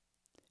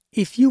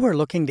If you are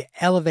looking to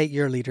elevate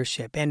your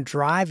leadership and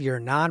drive your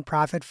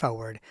nonprofit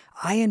forward,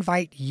 I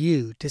invite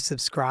you to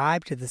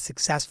subscribe to the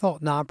Successful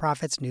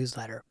Nonprofits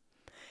newsletter.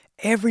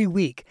 Every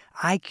week,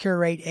 I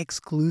curate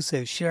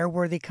exclusive,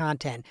 share-worthy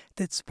content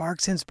that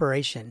sparks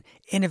inspiration,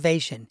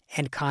 innovation,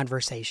 and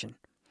conversation.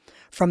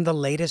 From the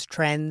latest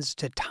trends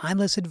to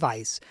timeless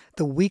advice,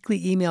 the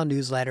weekly email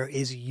newsletter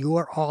is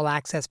your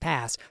all-access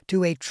pass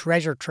to a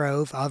treasure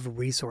trove of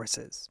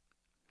resources.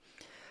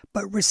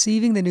 But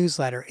receiving the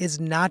newsletter is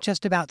not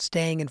just about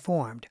staying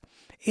informed.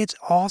 It's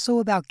also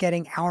about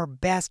getting our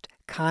best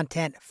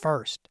content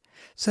first.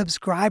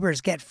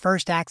 Subscribers get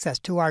first access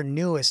to our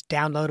newest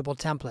downloadable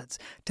templates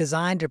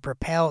designed to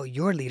propel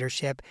your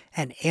leadership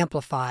and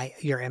amplify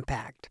your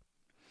impact.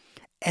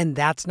 And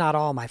that's not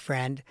all, my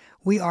friend.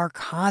 We are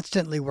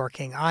constantly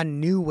working on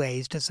new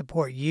ways to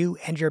support you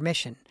and your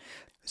mission.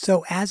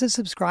 So as a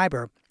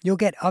subscriber, you'll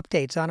get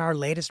updates on our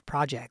latest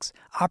projects,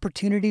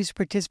 opportunities to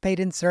participate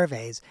in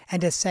surveys,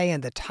 and to say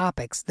in the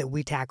topics that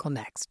we tackle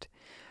next.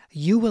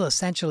 You will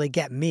essentially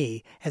get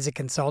me as a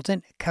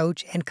consultant,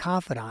 coach, and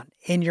confidant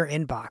in your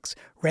inbox,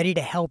 ready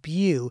to help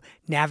you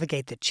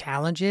navigate the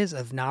challenges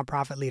of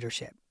nonprofit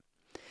leadership.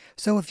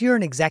 So if you're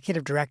an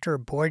executive director,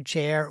 board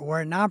chair, or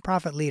a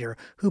nonprofit leader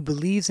who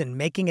believes in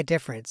making a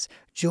difference,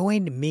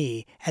 join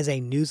me as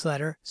a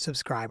newsletter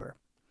subscriber.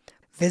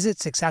 Visit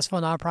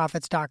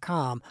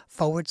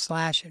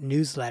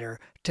successfulnonprofits.com/newsletter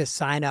to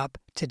sign up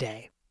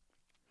today.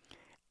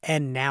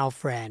 And now,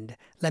 friend,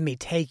 let me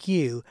take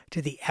you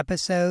to the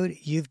episode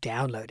you've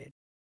downloaded.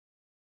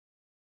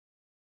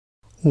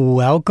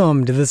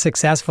 Welcome to the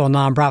Successful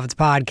Nonprofits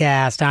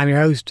Podcast. I'm your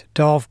host,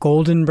 Dolph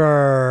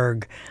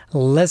Goldenberg.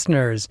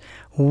 Listeners,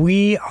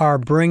 we are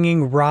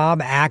bringing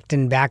Rob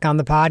Acton back on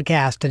the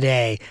podcast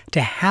today to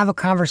have a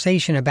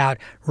conversation about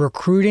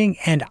recruiting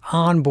and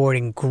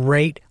onboarding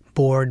great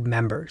board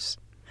members.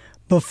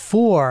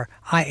 Before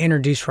I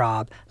introduce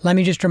Rob, let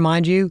me just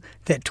remind you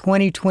that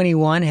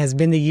 2021 has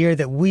been the year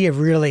that we have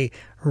really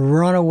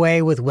run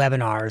away with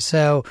webinars.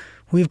 So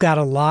we've got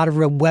a lot of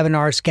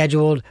webinars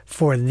scheduled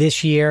for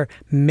this year.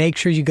 Make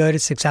sure you go to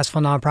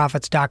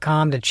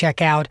successfulnonprofits.com to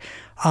check out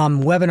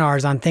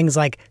webinars on things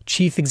like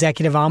chief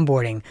executive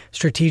onboarding,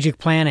 strategic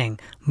planning,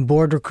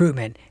 board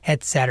recruitment,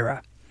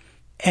 etc.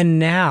 And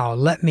now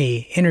let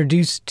me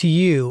introduce to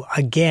you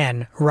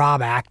again,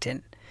 Rob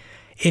Acton.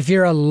 If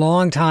you're a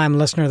long-time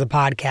listener of the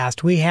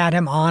podcast, we had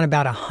him on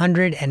about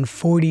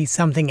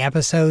 140-something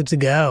episodes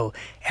ago,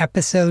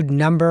 episode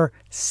number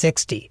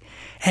 60.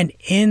 And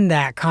in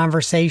that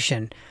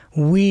conversation,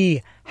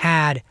 we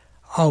had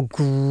a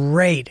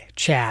great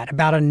chat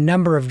about a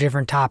number of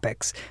different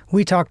topics.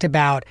 We talked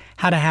about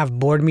how to have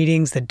board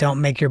meetings that don't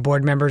make your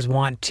board members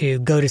want to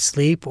go to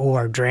sleep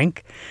or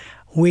drink.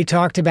 We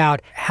talked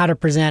about how to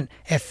present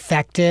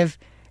effective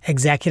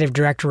executive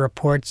director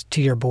reports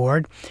to your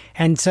board.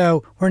 And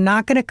so we're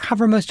not going to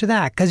cover most of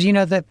that because,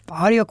 the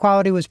audio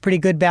quality was pretty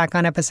good back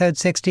on episode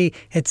 60.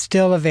 It's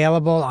still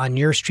available on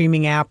your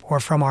streaming app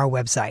or from our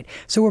website.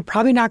 So we're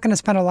probably not going to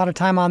spend a lot of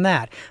time on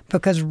that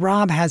because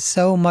Rob has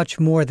so much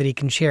more that he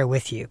can share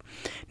with you.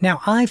 Now,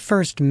 I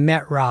first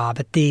met Rob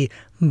at the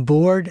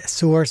Board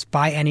Source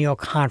Biennial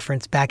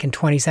Conference back in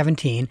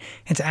 2017.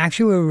 It's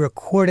actually where we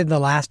recorded the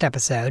last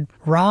episode.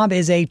 Rob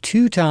is a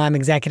two-time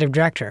executive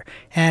director.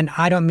 And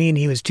I don't mean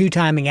he was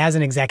two-timing as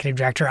an executive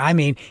director. I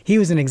mean he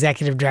was an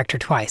executive director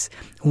twice.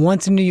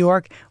 Once in New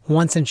York,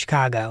 once in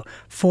Chicago,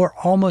 for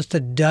almost a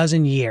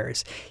dozen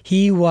years.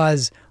 He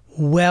was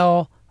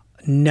well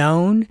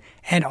known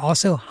and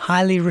also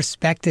highly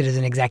respected as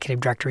an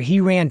executive director.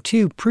 He ran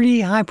two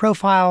pretty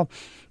high-profile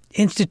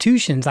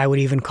institutions, I would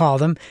even call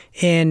them,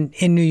 in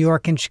New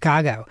York and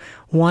Chicago.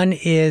 One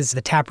is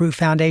the Taproot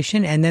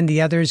Foundation, and then the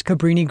other is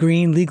Cabrini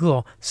Green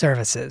Legal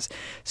Services.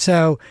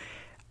 So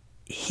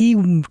he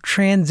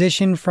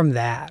transitioned from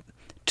that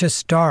to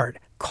start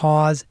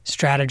Cause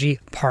Strategy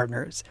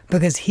Partners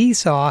because he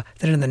saw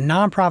that in the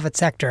nonprofit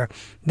sector,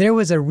 there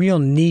was a real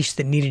niche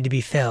that needed to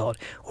be filled.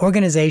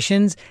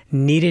 Organizations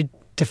needed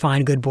to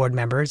find good board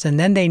members, and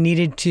then they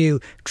needed to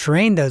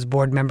train those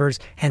board members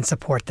and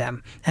support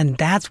them. And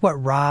that's what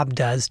Rob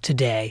does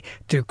today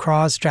through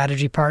Cause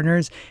Strategy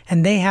Partners.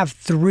 And they have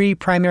three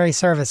primary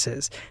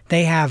services.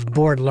 They have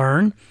Board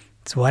Learn,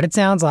 it's what it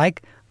sounds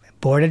like,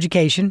 board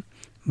education,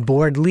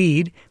 Board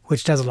Lead,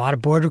 which does a lot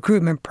of board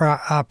recruitment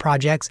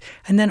projects,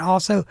 and then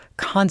also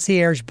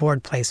concierge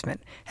board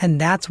placement.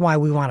 And that's why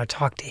we want to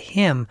talk to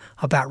him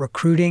about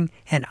recruiting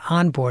and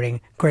onboarding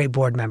great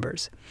board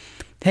members.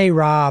 Hey,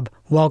 Rob,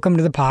 welcome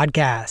to the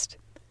podcast.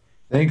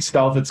 Thanks,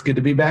 Dolph. It's good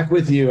to be back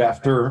with you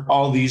after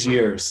all these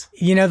years.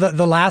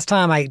 The last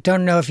time, I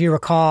don't know if you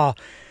recall,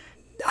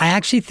 I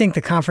actually think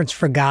the conference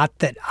forgot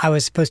that I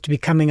was supposed to be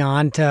coming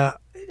on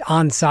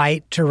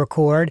site to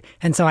record.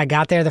 And so I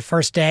got there the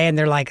first day and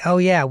they're like, oh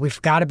yeah, we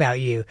forgot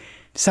about you.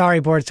 Sorry,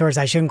 Board Source,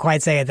 I shouldn't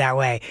quite say it that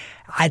way.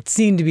 It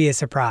seemed to be a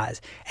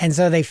surprise. And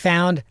so they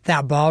found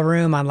that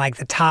ballroom on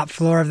the top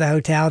floor of the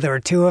hotel. There were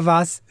two of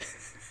us.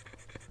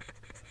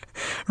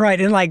 Right,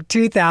 in like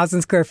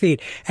 2,000 square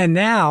feet. And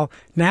now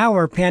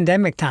we're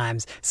pandemic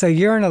times. So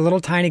you're in a little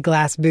tiny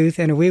glass booth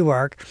in a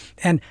WeWork,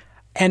 and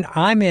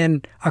I'm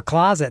in a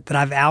closet that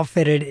I've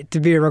outfitted to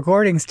be a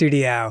recording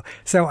studio.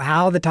 So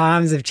how the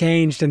times have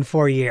changed in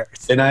 4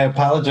 years. And I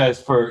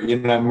apologize for,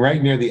 I'm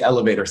right near the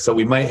elevator, so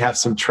we might have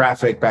some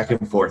traffic back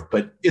and forth,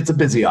 but it's a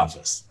busy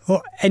office.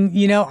 Well, and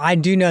I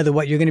do know that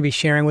what you're going to be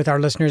sharing with our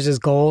listeners is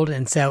gold.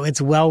 And so it's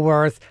well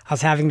worth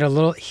us having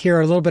to hear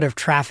a little bit of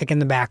traffic in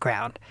the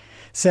background.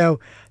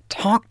 So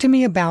talk to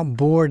me about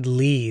Board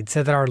Lead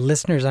so that our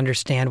listeners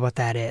understand what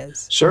that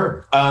is.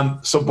 Sure.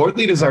 So Board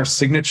Lead is our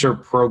signature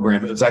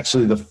program. It was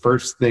actually the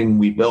first thing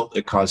we built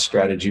at Cause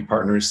Strategy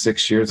Partners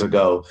 6 years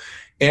ago.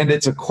 And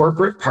it's a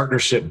corporate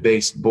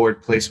partnership-based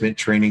board placement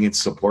training and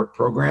support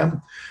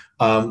program.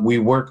 We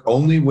work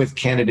only with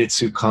candidates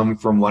who come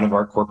from one of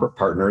our corporate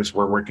partners.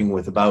 We're working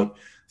with about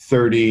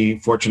 30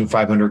 Fortune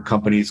 500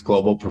 companies,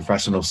 global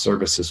professional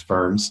services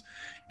firms.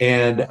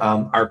 And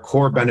our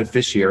core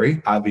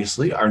beneficiary,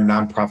 obviously, are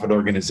nonprofit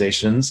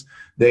organizations.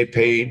 They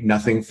pay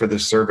nothing for the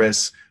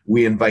service.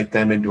 We invite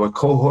them into a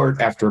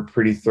cohort after a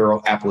pretty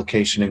thorough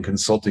application and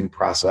consulting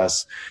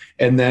process,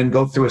 and then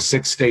go through a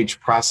 6-stage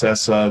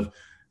process of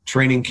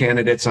training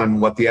candidates on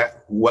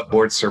what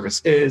board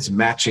service is,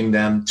 matching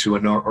them to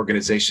an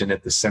organization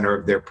at the center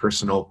of their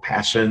personal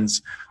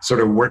passions,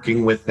 sort of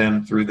working with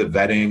them through the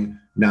vetting,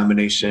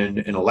 nomination,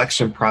 and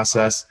election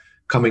process,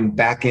 coming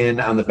back in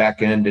on the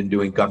back end and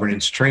doing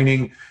governance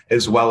training,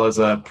 as well as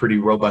a pretty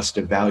robust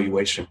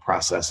evaluation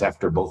process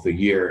after both a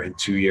year and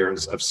 2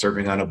 years of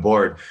serving on a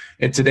board.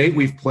 And to date,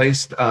 we've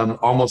placed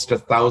almost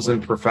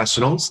 1,000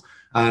 professionals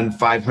on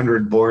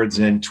 500 boards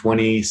in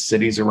 20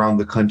 cities around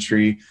the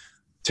country.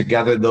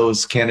 Together,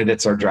 those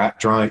candidates are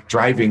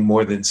driving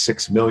more than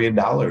 $6 million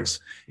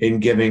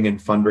in giving and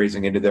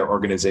fundraising into their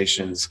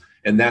organizations.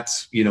 And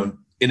that's, in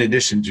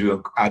addition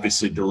to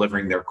obviously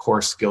delivering their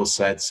core skill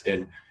sets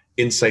and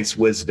insights,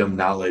 wisdom,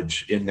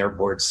 knowledge in their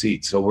board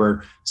seat. So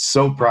we're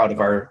so proud of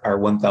our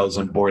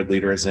 1,000 board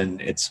leaders,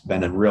 and it's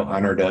been a real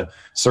honor to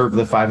serve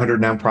the 500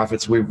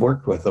 nonprofits we've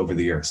worked with over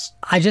the years.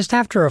 I just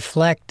have to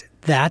reflect,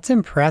 that's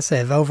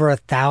impressive. Over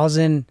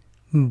 1,000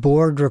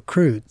 board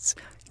recruits.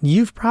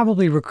 You've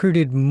probably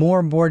recruited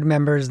more board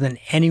members than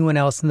anyone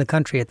else in the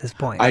country at this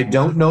point. I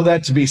don't know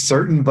that to be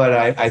certain, but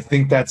I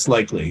think that's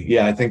likely.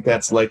 Yeah, I think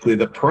that's likely.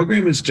 The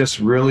program has just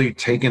really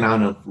taken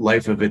on a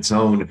life of its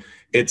own.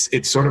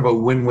 It's sort of a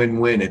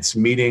win-win-win. It's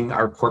meeting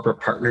our corporate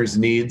partners'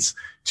 needs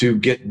to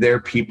get their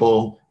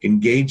people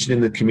engaged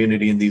in the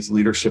community in these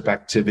leadership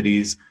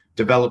activities,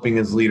 developing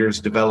as leaders,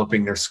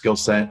 developing their skill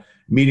set,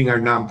 meeting our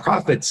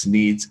nonprofits'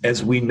 needs.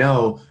 As we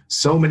know,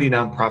 so many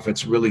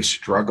nonprofits really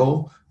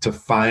struggle to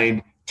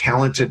find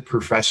talented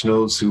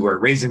professionals who are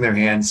raising their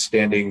hands,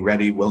 standing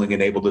ready, willing,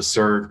 and able to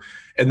serve.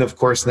 And of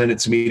course, then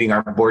it's meeting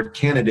our board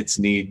candidates'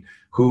 need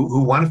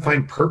who want to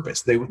find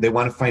purpose. They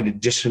want to find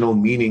additional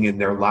meaning in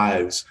their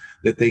lives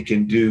that they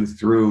can do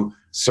through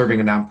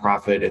serving a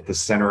nonprofit at the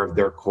center of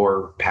their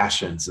core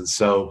passions. And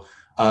so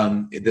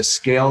the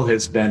scale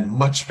has been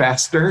much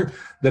faster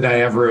than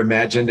I ever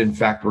imagined. In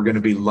fact, we're going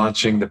to be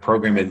launching the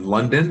program in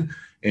London,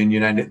 in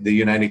the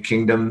United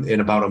Kingdom, in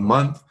about a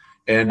month.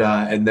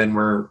 And then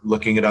we're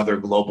looking at other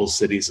global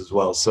cities as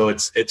well. So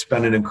it's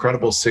been an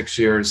incredible 6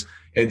 years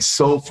and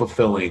so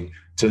fulfilling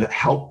to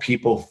help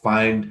people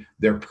find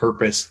their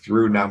purpose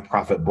through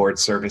nonprofit board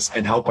service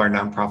and help our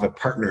nonprofit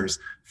partners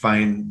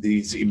find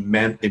these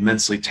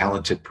immensely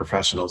talented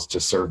professionals to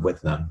serve with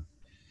them.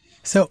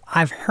 So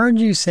I've heard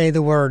you say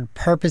the word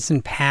purpose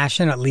and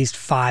passion at least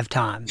 5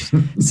 times.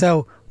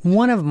 So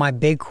one of my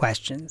big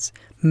questions,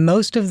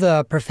 most of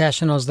the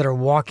professionals that are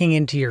walking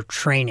into your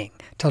training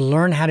to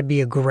learn how to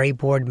be a great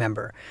board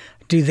member,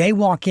 do they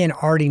walk in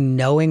already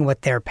knowing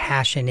what their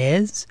passion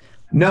is?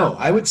 No,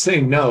 I would say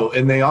no.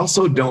 And they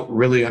also don't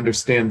really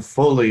understand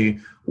fully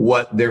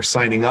what they're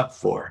signing up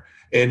for.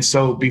 And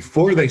so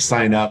before they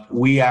sign up,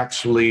 we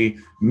actually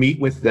meet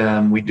with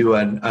them. We do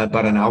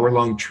about an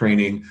hour-long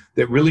training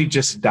that really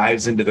just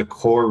dives into the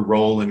core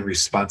role and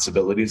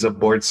responsibilities of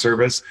board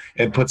service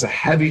and puts a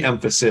heavy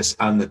emphasis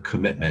on the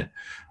commitment.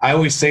 I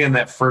always say in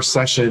that first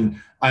session,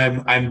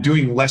 I'm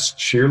doing less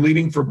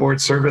cheerleading for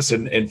board service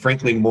and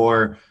frankly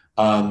more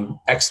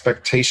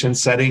expectation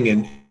setting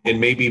and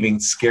maybe even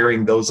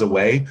scaring those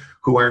away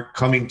who aren't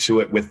coming to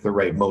it with the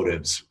right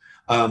motives.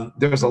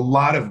 There's a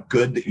lot of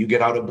good that you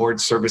get out of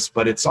board service,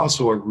 but it's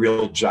also a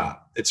real job.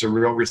 It's a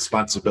real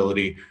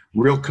responsibility,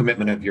 real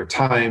commitment of your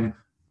time,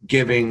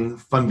 giving,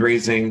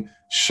 fundraising,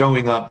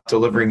 showing up,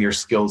 delivering your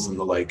skills and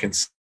the like. And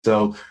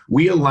so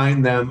we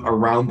align them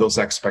around those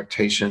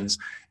expectations,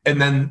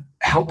 and then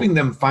helping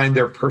them find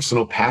their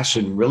personal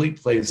passion really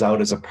plays out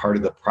as a part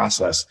of the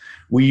process.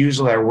 We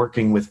usually are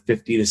working with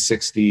 50 to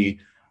 60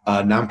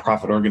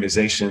 nonprofit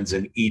organizations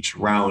in each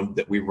round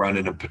that we run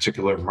in a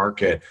particular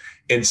market.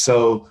 And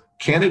so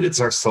candidates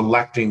are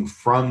selecting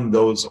from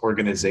those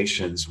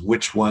organizations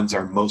which ones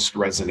are most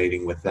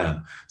resonating with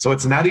them. So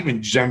it's not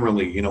even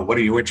generally, what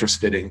are you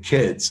interested in,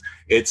 kids?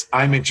 It's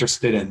I'm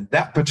interested in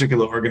that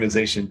particular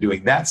organization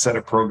doing that set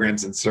of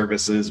programs and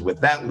services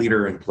with that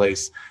leader in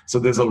place. So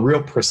there's a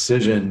real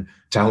precision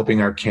to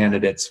helping our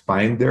candidates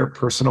find their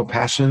personal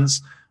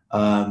passions,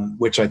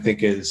 which I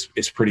think is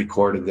pretty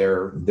core to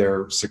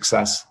their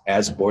success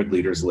as board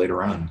leaders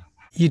later on.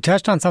 You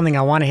touched on something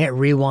I want to hit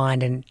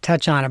rewind and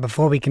touch on it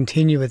before we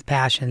continue with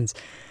passions.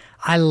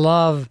 I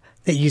love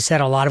that you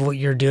said a lot of what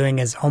you're doing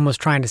is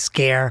almost trying to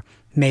scare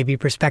maybe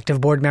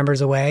prospective board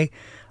members away.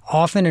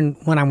 Often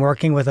when I'm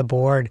working with a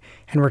board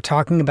and we're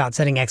talking about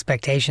setting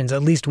expectations,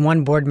 at least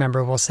one board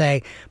member will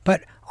say,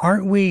 but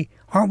aren't we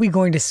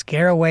going to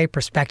scare away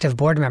prospective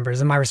board members?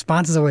 And my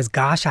response is always,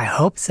 gosh, I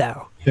hope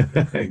so.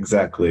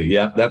 Exactly.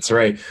 Yeah, that's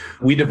right.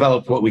 We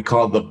developed what we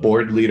call the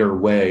Board Leader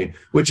Way,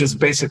 which is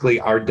basically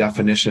our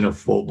definition of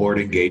full board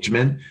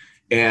engagement.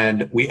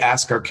 And we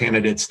ask our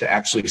candidates to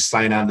actually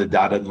sign on the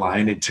dotted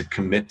line and to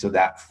commit to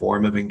that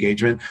form of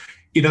engagement.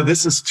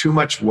 This is too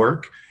much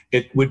work.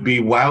 It would be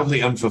wildly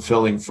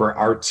unfulfilling for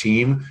our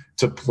team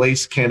to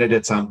place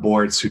candidates on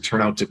boards who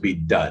turn out to be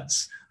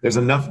duds. There's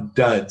enough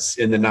duds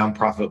in the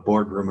nonprofit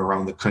boardroom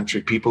around the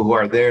country, people who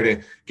are there to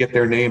get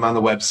their name on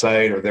the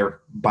website or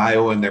their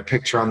bio and their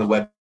picture on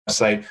the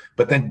website,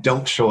 but then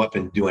don't show up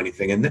and do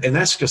anything. And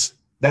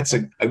that's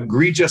an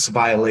egregious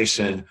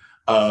violation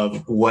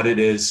of what it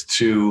is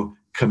to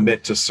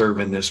commit to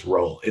serve in this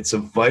role. It's a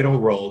vital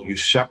role. You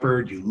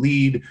shepherd, you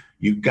lead,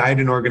 you guide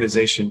an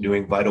organization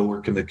doing vital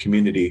work in the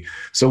community.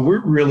 So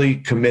we're really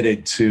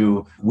committed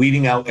to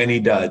weeding out any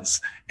duds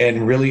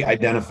and really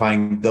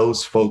identifying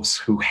those folks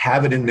who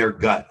have it in their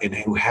gut and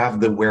who have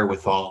the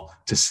wherewithal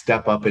to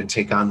step up and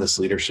take on this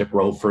leadership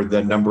role for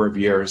the number of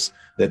years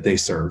that they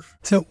serve.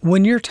 So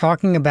when you're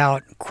talking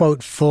about,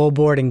 quote, full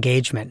board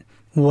engagement,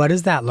 what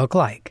does that look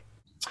like?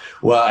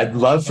 Well, I'd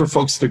love for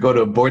folks to go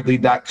to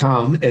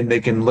boardlead.com and they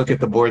can look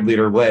at the Board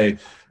Leader Way.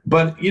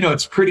 But,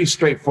 it's pretty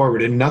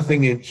straightforward, and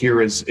nothing in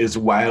here is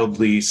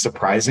wildly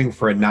surprising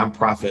for a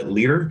nonprofit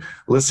leader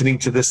listening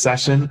to this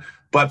session.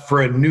 But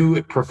for a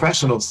new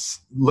professional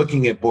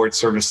looking at board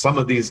service, some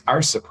of these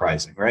are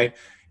surprising, right?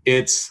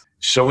 It's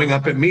showing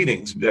up at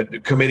meetings,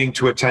 committing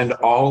to attend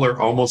all or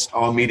almost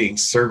all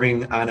meetings,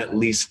 serving on at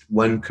least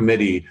one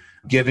committee,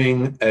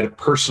 giving a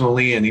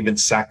personally and even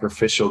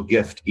sacrificial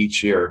gift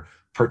each year,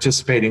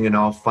 participating in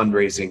all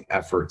fundraising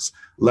efforts,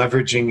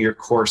 leveraging your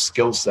core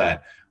skill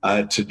set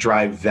to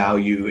drive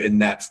value in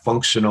that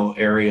functional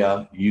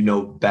area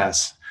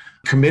best,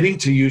 committing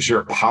to use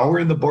your power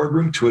in the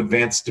boardroom to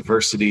advance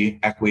diversity,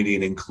 equity,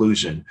 and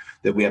inclusion,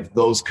 that we have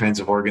those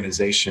kinds of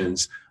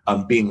organizations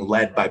being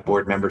led by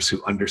board members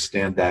who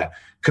understand that,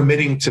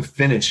 committing to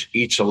finish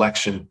each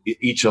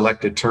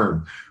elected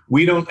term.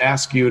 We don't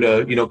ask you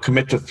to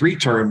commit to 3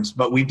 terms,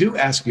 but we do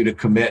ask you to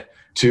commit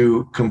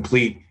to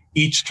complete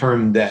each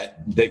term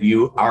that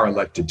you are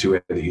elected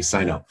to, that you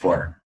sign up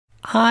for.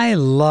 I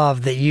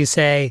love that you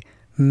say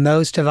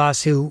most of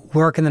us who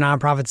work in the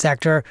nonprofit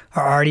sector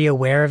are already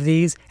aware of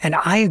these, and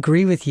I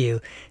agree with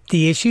you.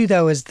 The issue,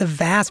 though, is the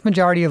vast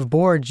majority of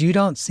boards, you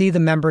don't see the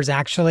members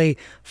actually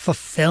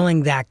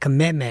fulfilling that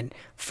commitment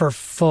for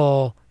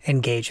full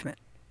engagement.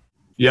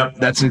 Yep,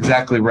 that's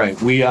exactly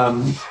right. We,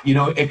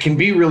 it can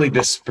be really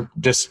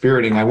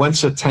dispiriting. I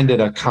once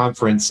attended a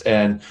conference,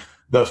 and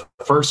the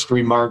first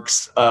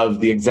remarks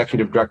of the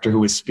executive director who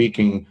was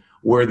speaking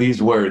were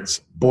these words,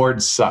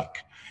 "Boards suck."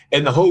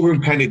 And the whole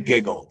room kind of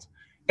giggled.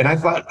 And I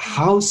thought,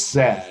 how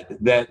sad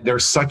that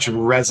there's such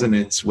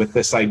resonance with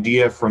this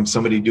idea from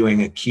somebody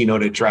doing a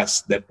keynote address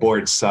that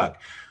boards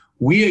suck.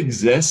 We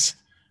exist.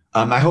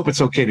 I hope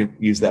it's okay to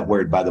use that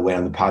word, by the way,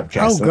 on the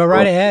podcast. Oh, go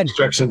right ahead.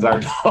 Instructions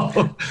are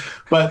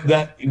but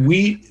that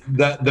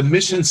the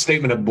mission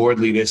statement of Board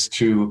Lead is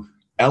to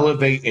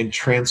elevate and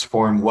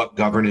transform what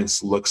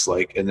governance looks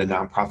like in the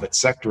nonprofit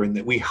sector. And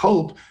that we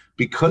hope,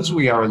 because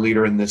we are a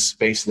leader in this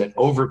space, that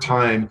over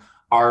time,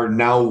 are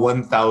now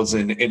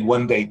 1,000 and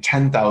one day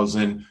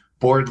 10,000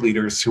 board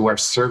leaders who are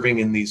serving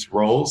in these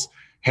roles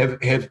have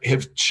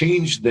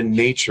changed the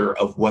nature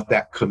of what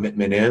that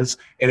commitment is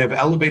and have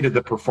elevated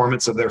the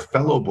performance of their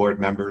fellow board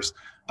members,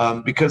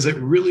 because it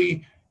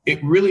really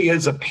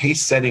is a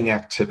pace-setting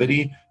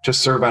activity to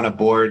serve on a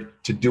board,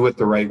 to do it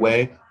the right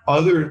way.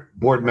 Other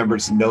board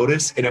members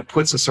notice, and it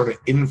puts a sort of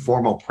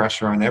informal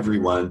pressure on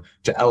everyone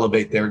to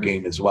elevate their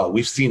game as well.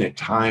 We've seen it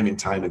time and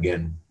time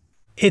again.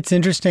 It's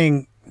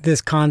interesting,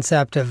 this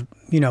concept of,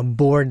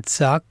 board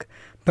suck,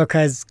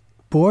 because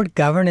board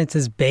governance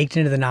is baked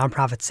into the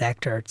nonprofit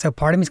sector. So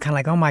part of me is kind of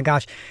like, oh my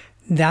gosh,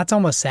 that's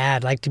almost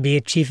sad, like to be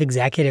a chief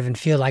executive and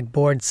feel like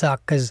boards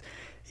suck, because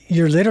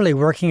you're literally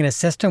working in a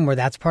system where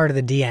that's part of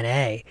the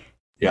DNA.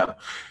 Yeah.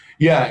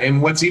 Yeah.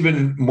 And what's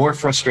even more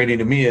frustrating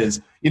to me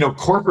is,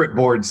 corporate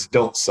boards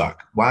don't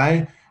suck.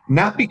 Why?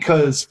 Not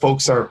because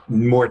folks are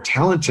more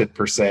talented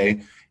per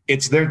se.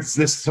 There's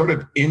this sort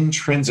of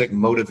intrinsic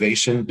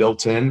motivation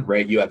built in,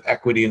 right? You have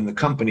equity in the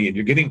company and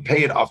you're getting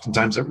paid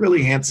oftentimes a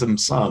really handsome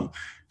sum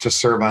to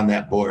serve on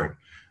that board.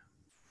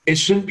 It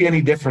shouldn't be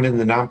any different in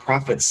the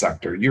nonprofit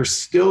sector. You're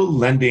still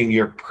lending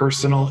your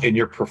personal and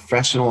your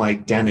professional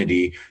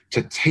identity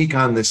to take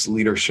on this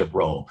leadership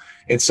role.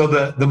 And so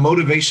the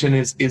motivation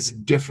is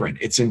different.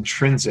 It's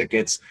intrinsic.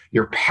 It's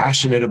you're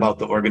passionate about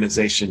the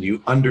organization.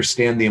 You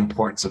understand the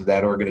importance of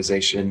that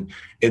organization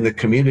in the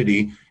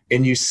community,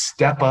 and you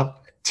step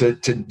up to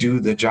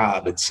do the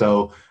job. And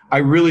so I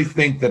really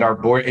think that our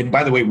board, and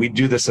by the way, we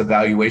do this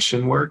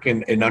evaluation work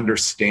and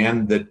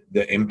understand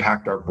the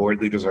impact our board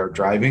leaders are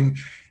driving.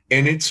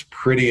 And it's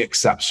pretty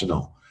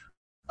exceptional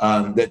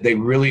that they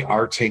really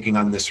are taking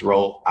on this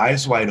role,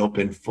 eyes wide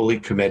open, fully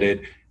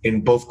committed,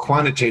 and both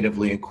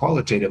quantitatively and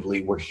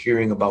qualitatively, we're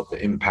hearing about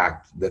the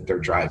impact that they're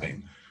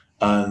driving.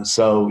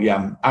 So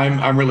yeah,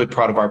 I'm really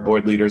proud of our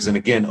board leaders. And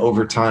again,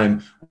 over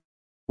time,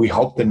 we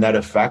hope the net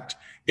effect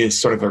is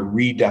sort of a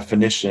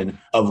redefinition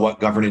of what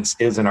governance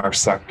is in our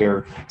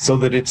sector, so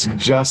that it's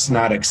just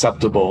not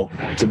acceptable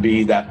to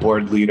be that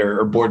board leader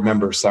or board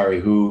member,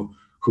 who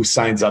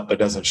signs up but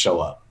doesn't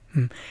show up.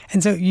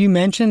 And so you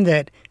mentioned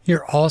that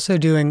you're also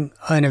doing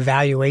an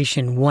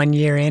evaluation 1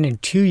 year in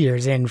and 2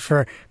 years in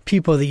for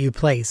people that you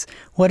place.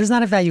 What does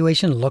that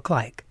evaluation look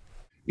like?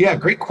 Yeah,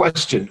 great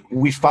question.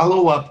 We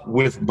follow up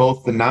with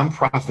both the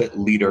nonprofit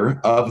leader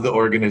of the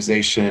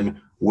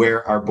organization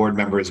where our board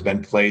member has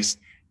been placed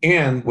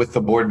and with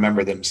the board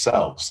member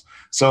themselves.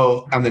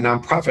 So on the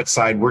nonprofit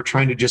side, we're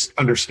trying to just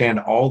understand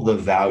all the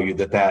value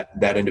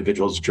that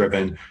individual's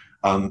driven,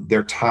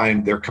 their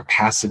time, their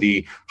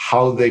capacity,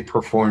 how they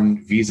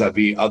perform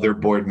vis-a-vis other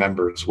board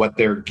members, what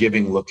their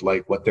giving looked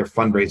like, what their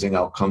fundraising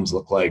outcomes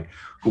look like,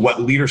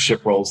 what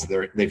leadership roles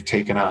they've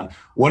taken on.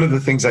 One of the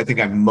things I think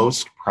I'm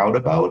most proud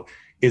about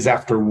is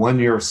after 1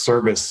 year of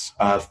service,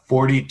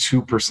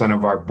 42%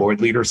 of our board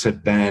leaders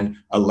have been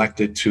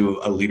elected to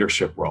a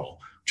leadership role.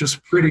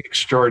 Just pretty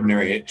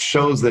extraordinary. It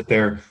shows that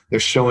they're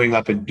showing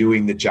up and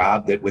doing the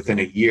job, that within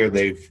a year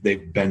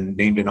they've been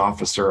named an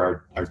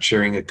officer, are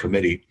chairing a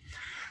committee.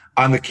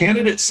 On the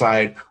candidate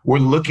side, we're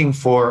looking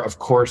for, of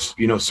course,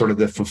 sort of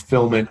the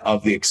fulfillment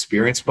of the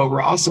experience, but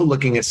we're also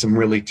looking at some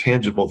really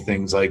tangible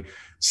things like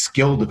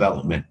skill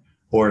development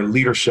or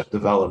leadership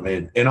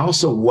development, and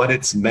also what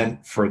it's meant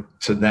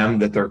to them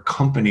that their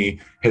company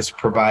has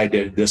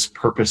provided this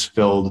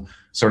purpose-filled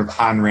sort of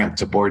on-ramp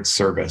to board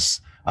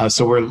service.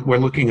 So we're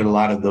looking at a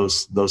lot of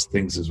those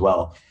things as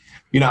well.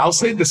 I'll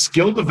say the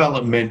skill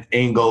development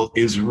angle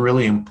is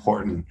really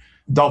important.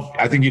 Dolph,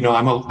 I think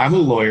I'm a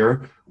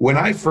lawyer. When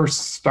I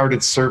first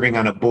started serving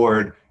on a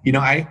board,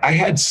 I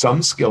had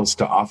some skills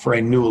to offer.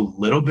 I knew a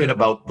little bit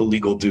about the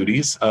legal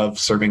duties of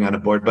serving on a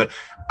board, but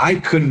I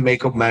couldn't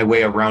make my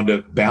way around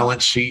a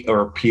balance sheet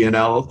or a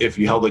P&L if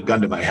you held a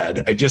gun to my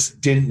head. I just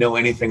didn't know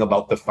anything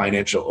about the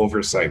financial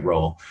oversight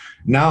role.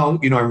 Now,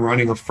 I'm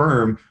running a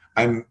firm.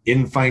 I'm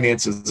in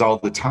finances all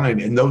the time,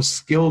 and those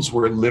skills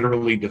were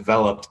literally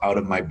developed out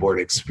of my board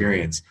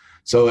experience.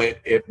 So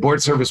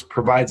board service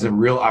provides a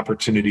real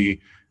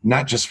opportunity,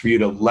 not just for you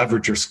to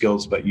leverage your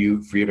skills, but for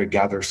you to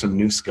gather some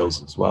new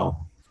skills as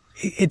well.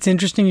 It's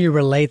interesting you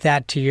relate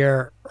that to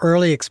your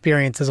early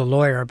experience as a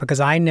lawyer, because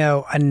I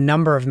know a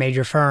number of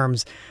major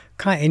firms,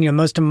 and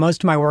most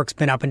of my work's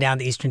been up and down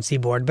the Eastern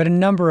Seaboard, but a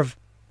number of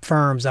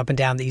firms up and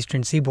down the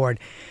Eastern Seaboard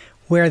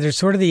where there's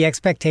sort of the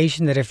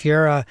expectation that if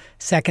you're a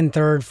second,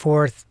 third,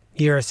 fourth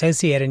year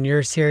associate and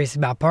you're serious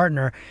about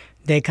partner,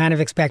 they kind of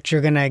expect you're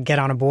going to get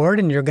on a board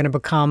and you're going to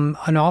become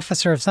an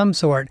officer of some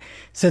sort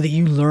so that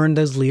you learn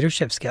those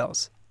leadership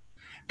skills.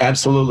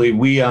 Absolutely.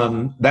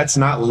 That's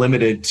not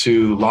limited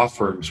to law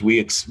firms. We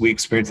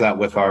experience that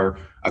with our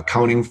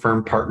accounting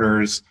firm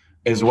partners,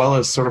 as well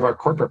as sort of our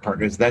corporate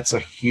partners. That's a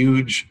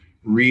huge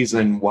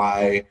reason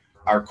why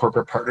our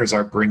corporate partners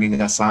are bringing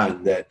us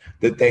on, that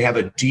they have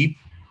a deep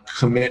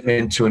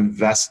commitment to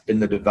invest in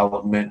the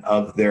development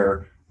of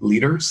their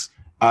leaders.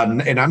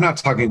 And I'm not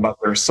talking about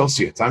their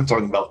associates. I'm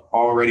talking about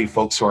already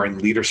folks who are in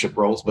leadership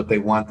roles, but they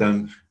want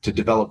them to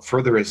develop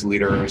further as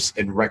leaders,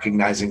 and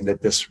recognizing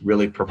that this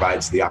really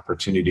provides the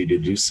opportunity to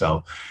do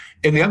so.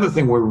 And the other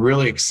thing we're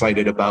really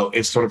excited about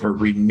is sort of a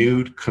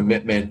renewed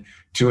commitment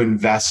to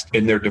invest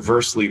in their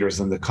diverse leaders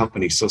in the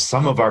company. So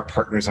some of our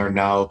partners are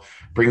now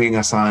bringing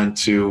us on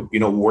to,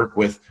 work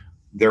with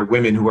their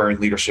women who are in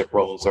leadership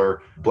roles,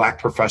 or Black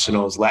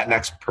professionals,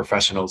 Latinx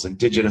professionals,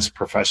 Indigenous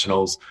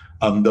professionals,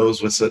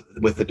 those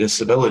with a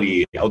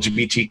disability,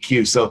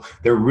 LGBTQ. So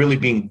they're really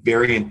being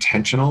very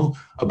intentional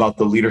about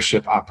the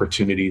leadership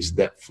opportunities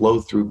that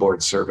flow through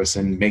board service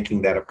and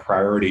making that a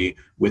priority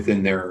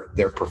within their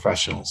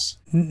professionals.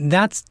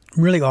 That's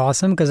really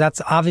awesome, because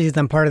that's obviously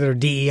then part of their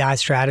DEI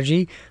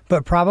strategy,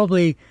 but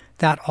probably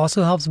that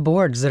also helps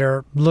boards that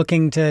are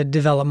looking to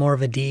develop more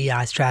of a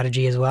DEI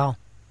strategy as well.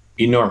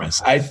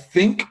 Enormous. I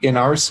think in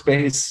our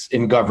space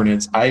in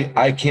governance,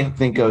 I can't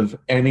think of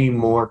any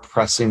more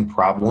pressing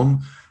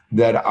problem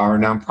that our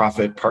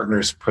nonprofit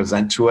partners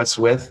present to us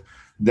with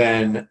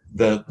than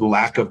the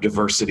lack of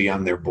diversity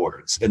on their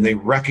boards. And they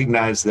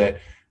recognize that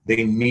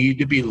they need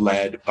to be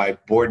led by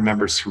board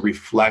members who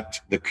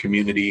reflect the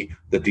community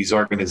that these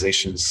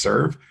organizations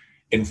serve.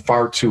 And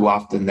far too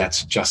often,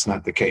 that's just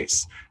not the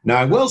case. Now,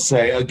 I will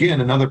say,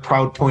 again, another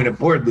proud point of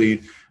Board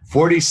Lead,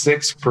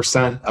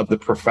 46% of the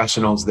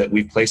professionals that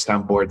we've placed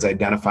on boards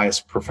identify as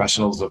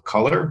professionals of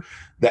color.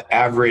 The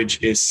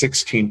average is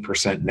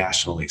 16%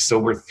 nationally. So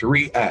we're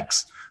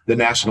 3x the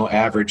national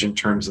average in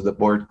terms of the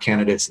board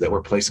candidates that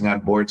we're placing on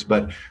boards.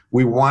 But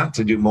we want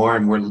to do more,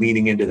 and we're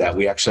leaning into that.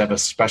 We actually have a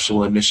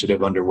special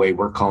initiative underway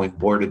we're calling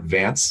Board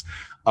Advance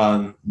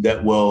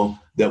that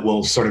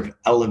will sort of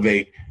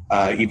elevate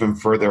even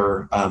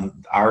further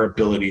our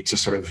ability to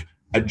sort of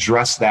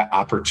address that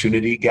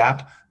opportunity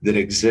gap that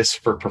exists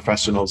for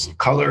professionals of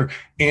color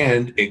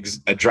and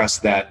address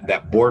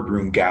that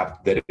boardroom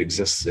gap that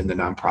exists in the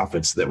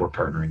nonprofits that we're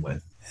partnering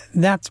with.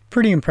 That's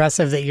pretty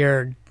impressive that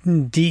your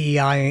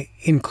DEI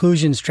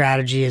inclusion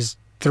strategy is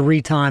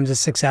 3 times as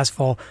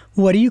successful.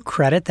 What do you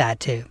credit that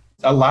to?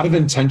 A lot of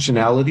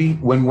intentionality.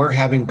 When we're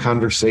having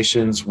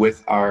conversations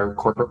with our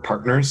corporate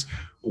partners,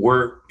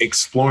 we're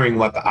exploring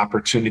what the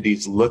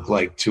opportunities look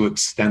like to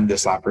extend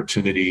this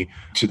opportunity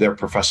to their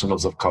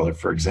professionals of color,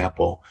 for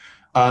example.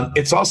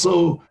 It's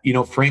also,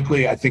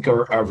 frankly, I think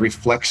a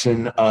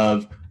reflection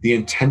of the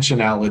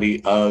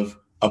intentionality of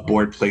a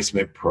board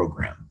placement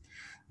program.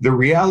 The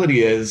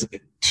reality is,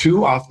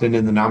 too often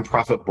in the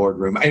nonprofit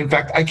boardroom, in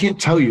fact, I can't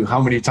tell you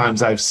how many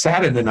times I've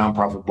sat in the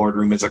nonprofit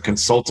boardroom as a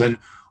consultant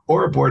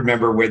or a board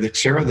member where the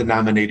chair of the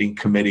nominating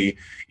committee,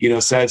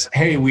 says,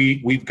 hey,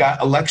 we've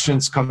got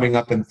elections coming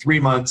up in 3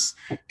 months.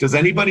 Does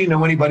anybody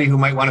know anybody who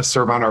might want to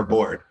serve on our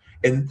board?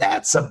 And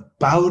that's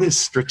about as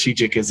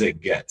strategic as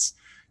it gets.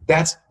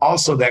 That's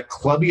also that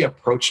clubby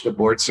approach to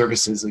board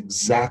service is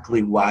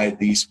exactly why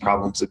these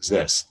problems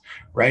exist,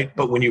 right?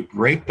 But when you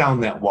break down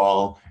that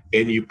wall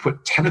and you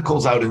put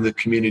tentacles out in the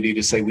community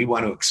to say, we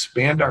want to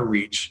expand our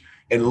reach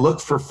and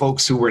look for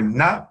folks who we're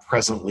not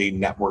presently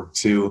networked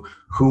to,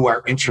 who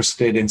are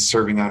interested in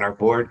serving on our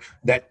board,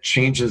 that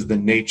changes the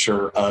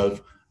nature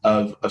of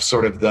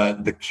sort of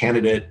the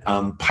candidate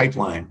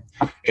pipeline.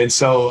 And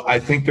so I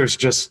think there's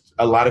just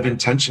a lot of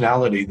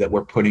intentionality that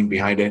we're putting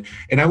behind it.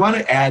 And I want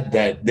to add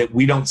that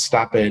we don't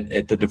stop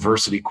at the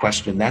diversity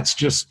question. That's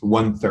just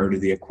 1/3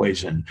 of the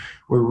equation.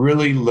 We're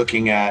really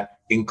looking at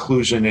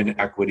inclusion and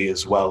equity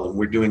as well. And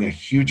we're doing a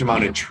huge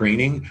amount of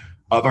training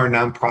of our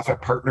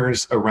nonprofit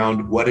partners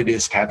around what it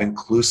is to have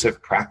inclusive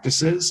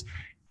practices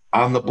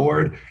on the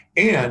board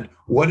and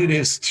what it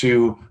is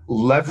to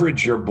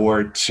leverage your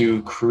board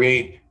to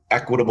create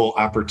equitable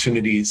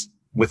opportunities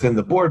within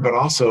the board, but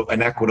also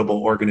an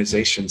equitable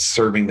organization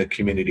serving the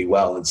community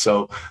well. And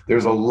so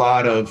there's a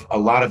lot of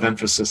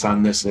emphasis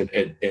on this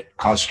at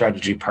Cause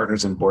Strategy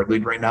Partners and Board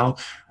Lead right now,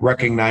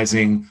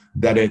 recognizing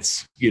that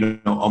it's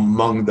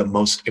among the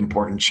most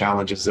important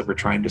challenges that we're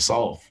trying to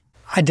solve.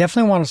 I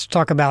definitely want us to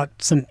talk about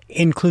some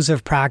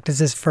inclusive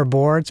practices for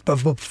boards,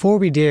 but before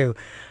we do,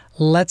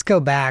 let's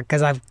go back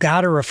because I've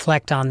got to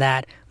reflect on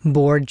that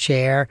board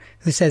chair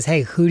who says,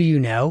 hey, who do you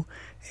know?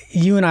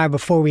 You and I,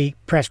 before we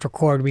pressed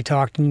record, we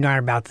talked, and you and I are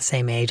about the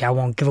same age. I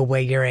won't give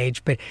away your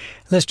age, but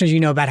listeners, you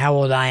know about how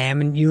old I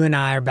am, and you and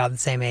I are about the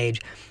same age.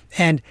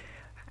 And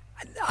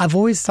I've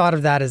always thought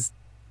of that as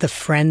the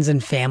friends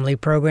and family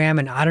program.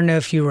 And I don't know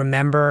if you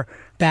remember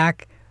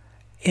back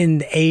in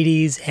the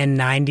 80s and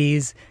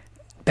 90s,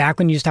 back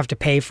when you used to have to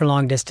pay for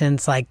long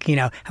distance,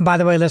 and by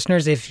the way,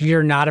 listeners, if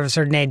you're not of a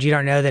certain age, you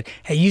don't know that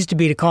it used to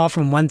be to call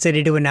from one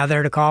city to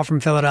another, to call from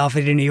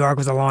Philadelphia to New York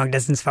was a long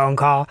distance phone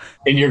call.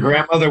 And your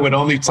grandmother would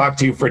only talk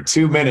to you for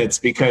 2 minutes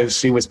because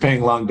she was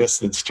paying long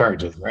distance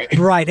charges, right?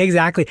 Right,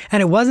 exactly.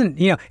 And it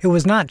wasn't, it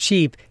was not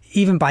cheap,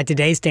 even by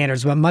today's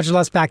standards, but much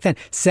less back then,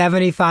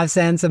 75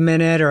 cents a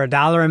minute or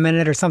 $1 a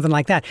minute or something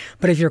like that.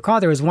 But if you recall,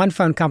 there was one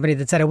phone company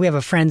that said, oh, we have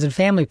a friends and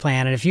family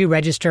plan. And if you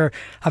register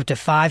up to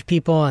 5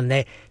 people and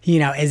they,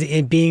 as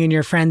it being in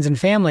your friends and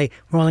family,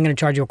 we're only going to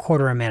charge you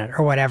 $0.25 a minute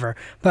or whatever.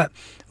 But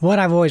what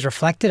I've always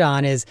reflected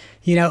on is,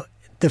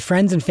 the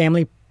friends and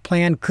family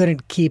plan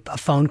couldn't keep a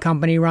phone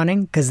company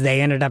running because they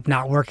ended up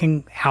not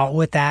working out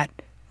with that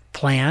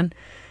plan.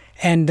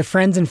 And the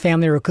friends and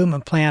family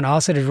recruitment plan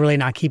also does really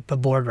not keep a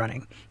board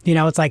running.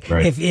 It's like,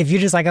 right. if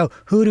you're just like, oh,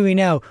 who do we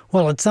know?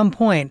 Well, at some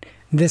point,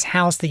 this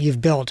house that you've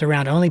built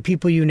around only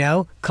people you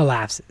know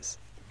collapses.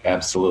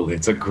 Absolutely.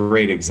 It's a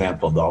great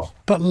example, Dolph.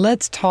 But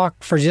let's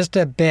talk for just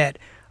a bit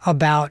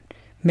about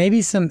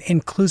maybe some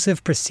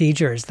inclusive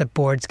procedures that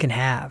boards can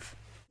have.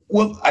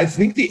 Well, I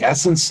think the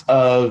essence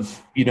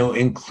of,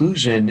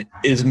 inclusion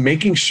is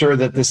making sure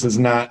that this is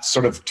not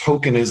sort of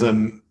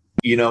tokenism,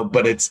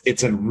 but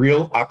it's a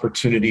real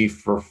opportunity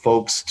for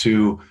folks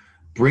to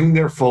bring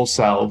their full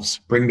selves,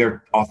 bring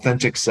their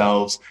authentic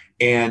selves,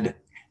 and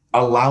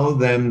allow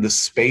them the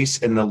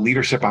space and the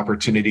leadership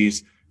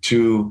opportunities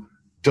to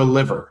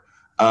deliver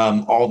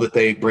all that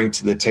they bring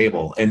to the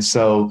table. And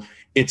so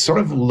it's sort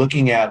of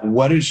looking at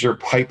what is your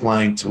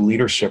pipeline to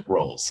leadership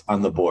roles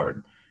on the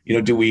board.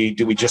 Do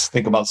we just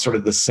think about sort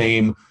of the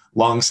same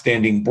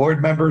longstanding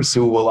board members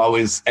who will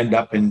always end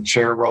up in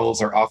chair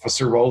roles or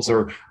officer roles,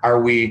 or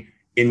are we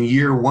in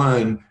year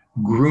one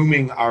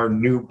grooming our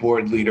new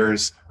board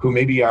leaders who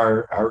maybe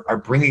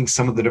are bringing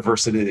some of the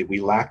diversity that we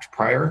lacked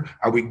prior?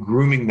 Are we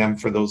grooming them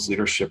for those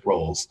leadership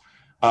roles?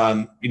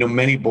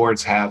 Many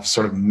boards have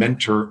sort of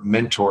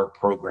mentor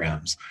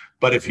programs,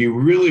 but if you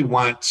really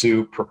want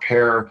to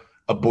prepare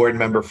a board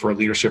member for a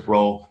leadership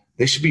role,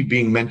 they should be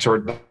being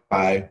mentored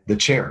by the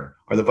chair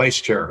or the vice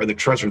chair or the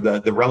treasurer,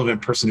 the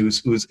relevant person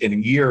who's in a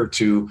year or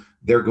two,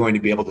 they're going to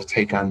be able to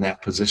take on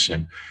that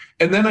position.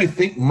 And then I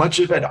think much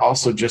of it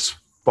also just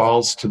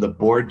falls to the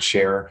board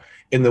chair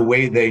in the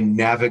way they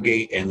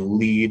navigate and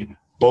lead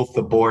both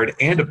the board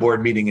and a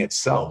board meeting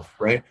itself,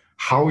 right?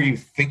 How are you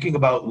thinking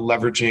about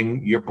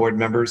leveraging your board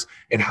members,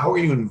 and how are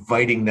you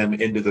inviting them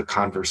into the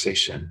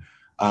conversation?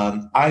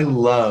 I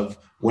love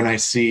when I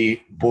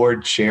see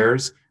board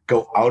chairs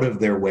go out of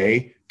their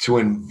way to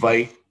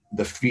invite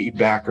the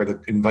feedback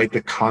or invite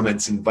the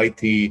comments, invite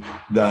the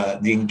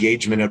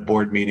engagement at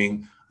board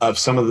meeting of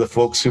some of the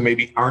folks who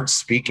maybe aren't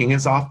speaking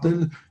as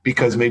often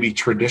because maybe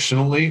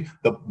traditionally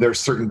there's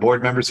certain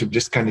board members who've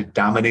just kind of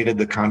dominated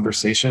the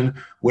conversation.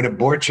 When a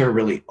board chair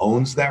really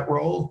owns that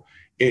role,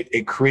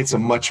 it creates a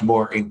much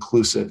more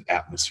inclusive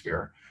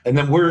atmosphere. And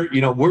then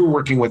we're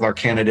working with our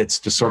candidates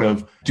to sort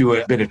of do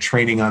a bit of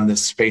training on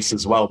this space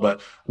as well.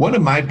 But one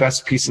of my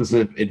best pieces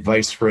of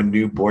advice for a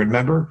new board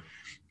member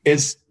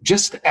is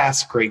just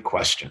ask great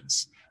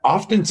questions.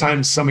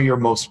 Oftentimes, some of your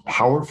most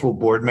powerful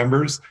board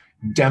members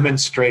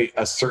demonstrate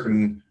a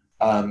certain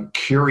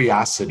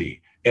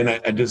curiosity and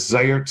a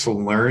desire to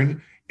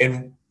learn.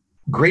 And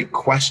great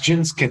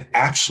questions can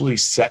actually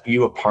set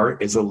you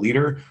apart as a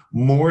leader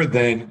more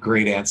than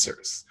great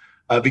answers.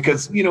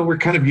 Because, we're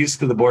kind of used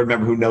to the board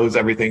member who knows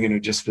everything and who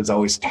just is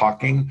always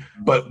talking.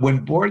 But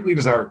when board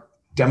leaders are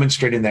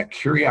demonstrating that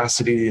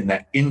curiosity and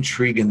that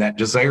intrigue and that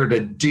desire to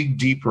dig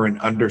deeper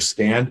and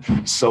understand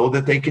so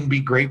that they can be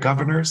great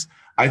governors,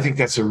 I think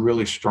that's a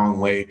really strong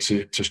way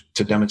to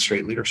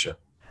demonstrate leadership.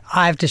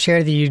 I have to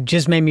share that you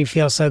just made me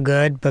feel so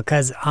good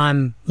because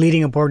I'm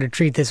leading a board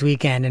retreat this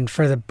weekend, and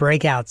for the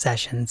breakout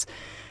sessions,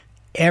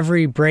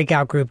 every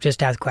breakout group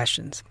just has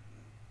questions.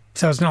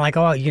 So it's not like,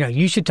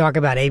 you should talk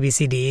about A, B,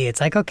 C, D, E. It's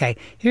like, okay,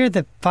 here are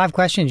the 5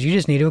 questions you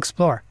just need to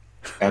explore.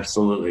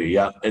 Absolutely.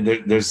 Yeah. And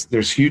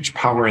there's huge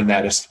power in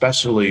that,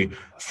 especially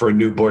for a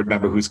new board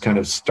member who's kind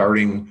of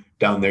starting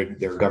down their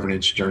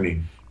governance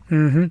journey.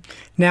 Mm-hmm.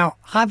 Now,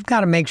 I've got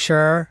to make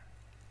sure,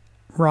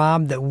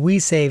 Rob, that we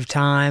save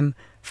time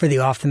for the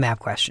off the map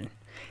question.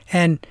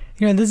 And,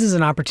 this is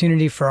an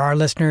opportunity for our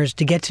listeners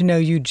to get to know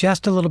you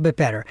just a little bit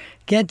better,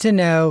 get to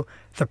know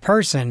the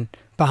person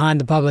behind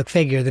the public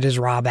figure that is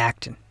Rob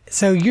Acton.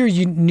 So you're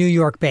New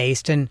York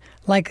based, and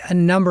like a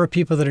number of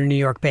people that are New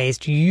York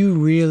based, you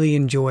really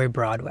enjoy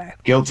Broadway.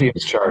 Guilty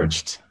as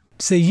charged.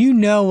 So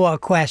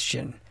what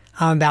question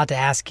I'm about to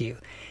ask you.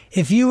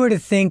 If you were to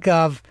think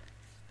of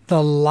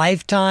the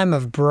lifetime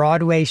of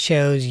Broadway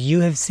shows you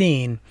have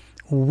seen,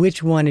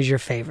 which one is your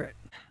favorite?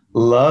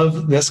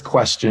 Love this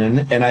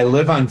question. And I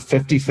live on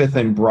 55th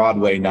and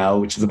Broadway now,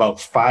 which is about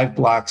 5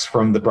 blocks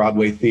from the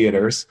Broadway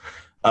theaters.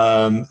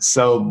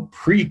 So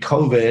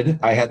pre-COVID,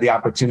 I had the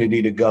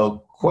opportunity to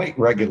go quite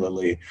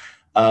regularly.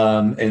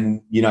 Now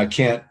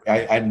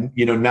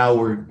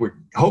we're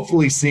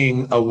hopefully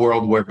seeing a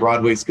world where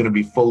Broadway is going to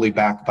be fully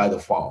back by the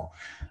fall.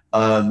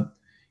 I'm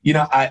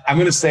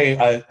going to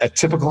say a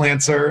typical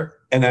answer,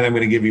 and then I'm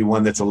going to give you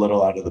one that's a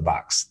little out of the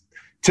box.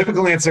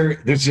 Typical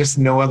answer, there's just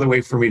no other way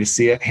for me to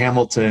see it.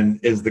 Hamilton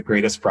is the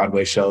greatest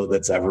Broadway show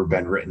that's ever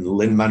been written.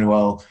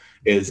 Lin-Manuel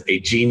is a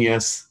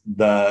genius.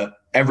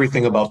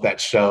 Everything about that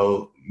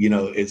show,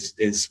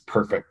 is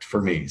perfect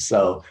for me.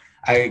 So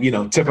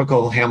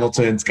typical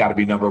Hamilton's got to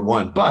be number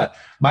 1. But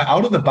my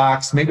out of the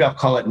box, maybe I'll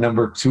call it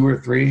number 2 or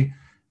 3,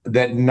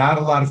 that not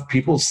a lot of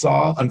people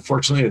saw,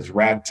 unfortunately, is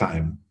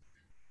Ragtime.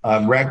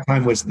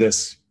 Ragtime was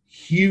this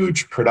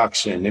huge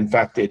production. In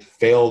fact, it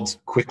failed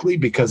quickly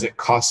because it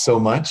cost so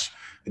much.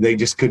 They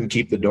just couldn't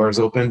keep the doors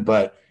open.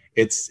 But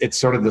it's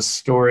sort of the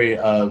story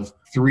of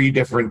 3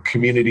 different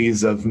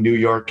communities of New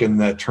York in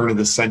the turn of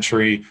the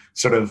century,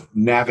 sort of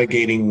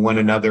navigating one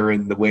another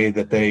in the way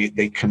that they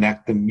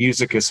connect. The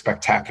music is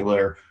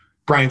spectacular.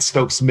 Brian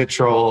Stokes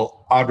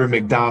Mitchell, Audra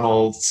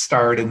McDonald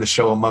starred in the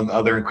show among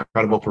other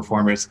incredible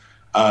performers.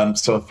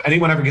 So if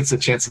anyone ever gets a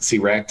chance to see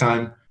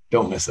Ragtime,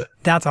 don't miss it.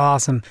 That's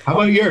awesome. How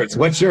about yours?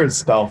 What's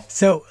yours, Dolph?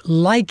 So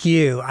like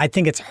you, I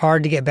think it's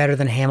hard to get better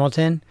than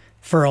Hamilton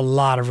for a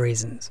lot of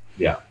reasons.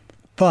 Yeah.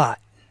 But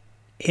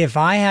if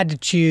I had to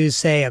choose,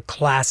 say, a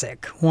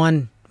classic,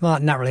 one, well,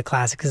 not really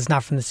classic because it's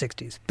not from the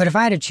 60s, but if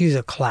I had to choose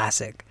a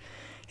classic,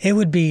 it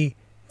would be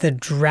The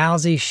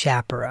Drowsy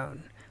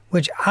Chaperone,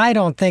 which I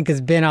don't think has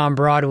been on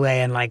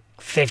Broadway in like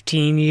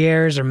 15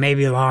 years or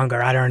maybe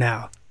longer. I don't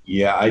know.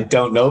 Yeah, I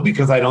don't know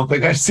because I don't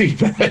think I've seen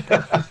it.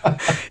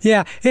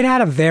 Yeah, it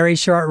had a very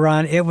short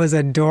run. It was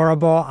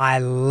adorable. I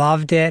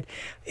loved it.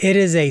 It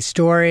is a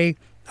story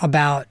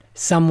about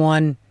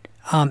someone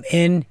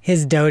in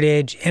his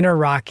dotage in a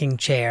rocking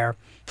chair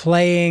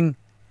playing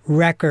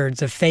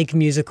records of fake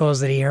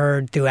musicals that he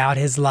heard throughout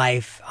his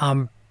life,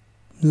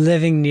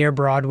 living near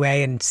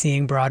Broadway and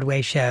seeing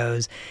Broadway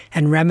shows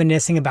and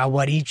reminiscing about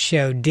what each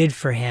show did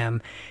for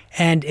him.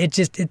 And it's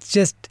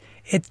just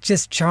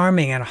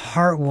charming and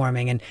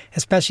heartwarming. And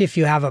especially if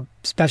you have a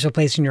special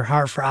place in your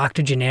heart for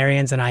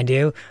octogenarians, and I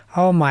do,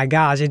 oh my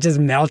gosh, it just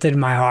melted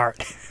my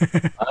heart.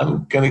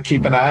 I'm going to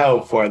keep an eye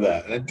out for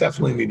that. I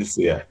definitely need to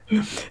see it.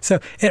 So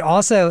it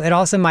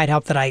also might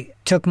help that I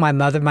took my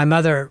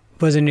mother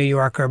was a New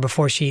Yorker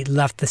before she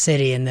left the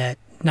city in the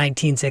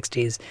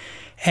 1960s.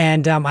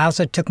 And I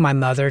also took my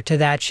mother to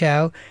that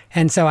show.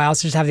 And so I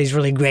also just have these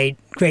really great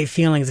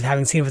feelings of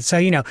having seen it.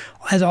 So,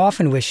 as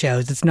often with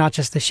shows, it's not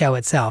just the show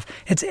itself.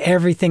 It's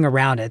everything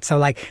around it. So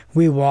like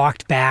we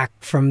walked back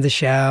from the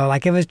show.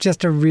 Like it was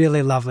just a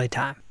really lovely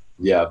time.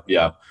 Yeah.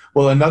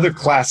 Well, another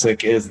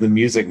classic is The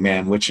Music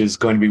Man, which is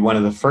going to be one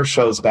of the first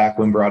shows back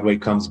when Broadway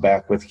comes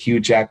back with Hugh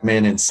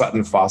Jackman and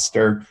Sutton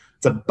Foster.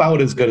 It's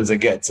about as good as it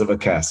gets of a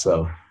cast.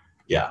 So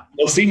yeah,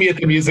 you'll see me at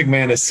The Music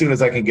Man as soon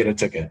as I can get a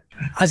ticket.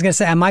 I was going to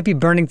say, I might be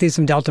burning through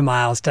some Delta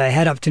miles to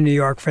head up to New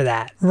York for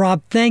that.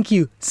 Rob, thank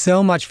you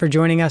so much for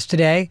joining us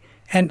today.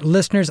 And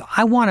listeners,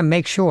 I want to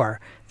make sure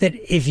that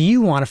if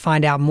you want to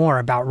find out more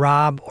about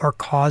Rob or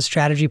Cause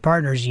Strategy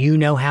Partners, you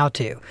know how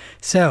to.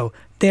 So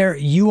their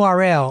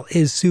URL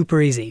is super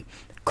easy,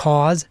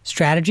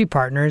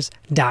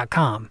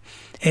 causestrategypartners.com.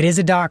 It is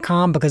a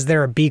 .com because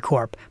they're a B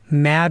Corp.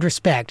 Mad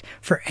respect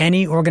for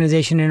any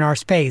organization in our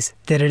space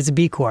that is a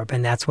B Corp,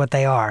 and that's what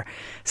they are.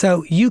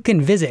 So you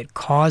can visit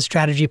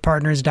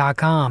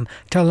causestrategypartners.com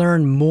to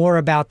learn more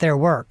about their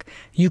work.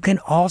 You can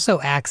also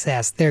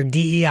access their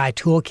DEI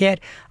toolkit.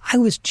 I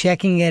was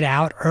checking it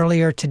out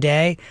earlier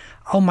today.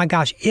 Oh my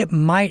gosh, it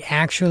might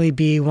actually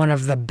be one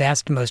of the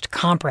best, most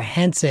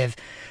comprehensive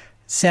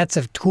sets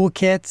of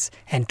toolkits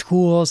and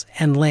tools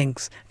and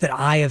links that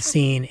I have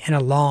seen in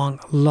a long,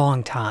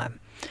 long time.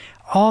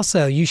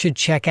 Also, you should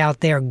check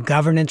out their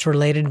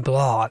governance-related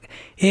blog.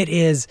 It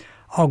is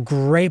a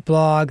great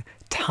blog,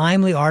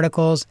 timely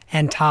articles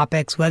and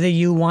topics, whether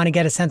you want to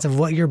get a sense of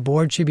what your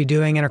board should be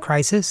doing in a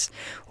crisis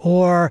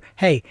or,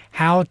 hey,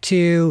 how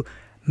to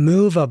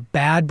move a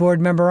bad board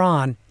member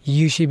on,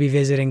 you should be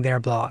visiting their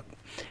blog.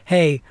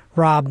 Hey,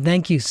 Rob,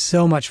 thank you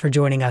so much for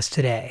joining us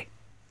today.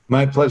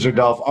 My pleasure,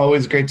 Dolph.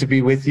 Always great to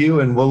be with you.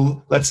 And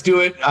let's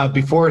do it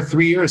before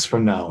 3 years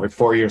from now or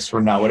 4 years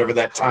from now, whatever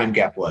that time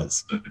gap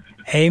was.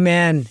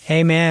 Amen.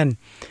 Amen.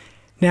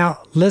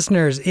 Now,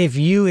 listeners, if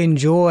you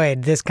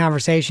enjoyed this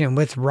conversation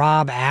with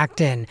Rob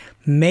Acton,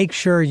 make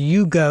sure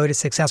you go to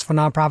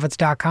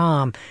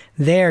successfulnonprofits.com.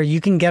 There you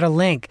can get a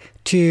link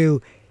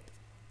to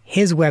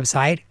his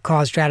website,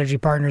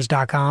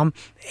 causestrategypartners.com,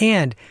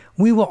 and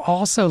we will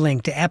also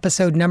link to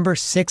episode number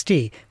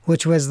 60,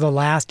 which was the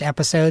last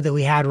episode that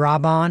we had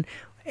Rob on,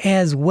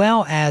 as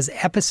well as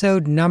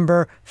episode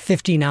number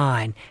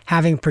 59,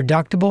 having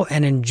productive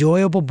and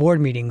enjoyable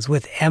board meetings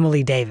with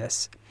Emily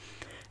Davis.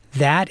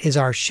 That is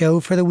our show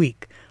for the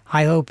week.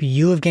 I hope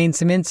you have gained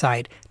some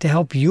insight to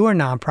help your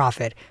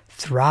nonprofit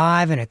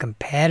thrive in a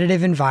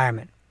competitive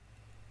environment.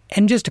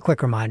 And just a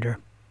quick reminder,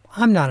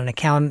 I'm not an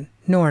accountant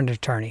nor an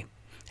attorney.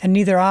 And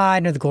neither I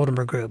nor the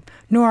Goldenberg Group,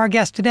 nor our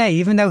guest today,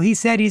 even though he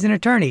said he's an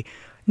attorney,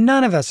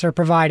 none of us are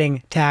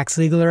providing tax,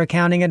 legal, or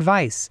accounting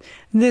advice.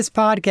 This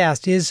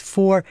podcast is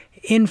for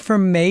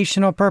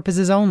informational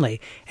purposes only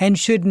and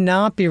should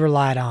not be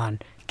relied on,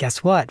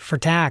 guess what, for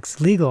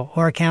tax, legal,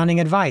 or accounting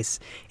advice.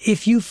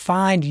 If you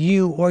find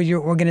you or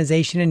your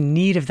organization in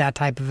need of that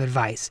type of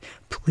advice,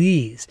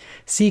 please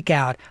seek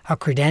out a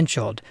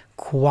credentialed,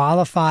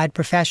 qualified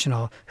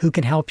professional who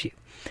can help you.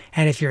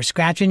 And if you're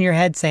scratching your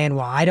head saying,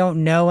 well, I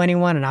don't know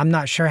anyone and I'm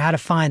not sure how to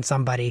find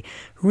somebody,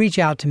 reach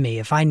out to me.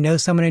 If I know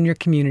someone in your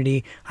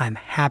community, I'm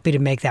happy to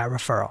make that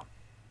referral.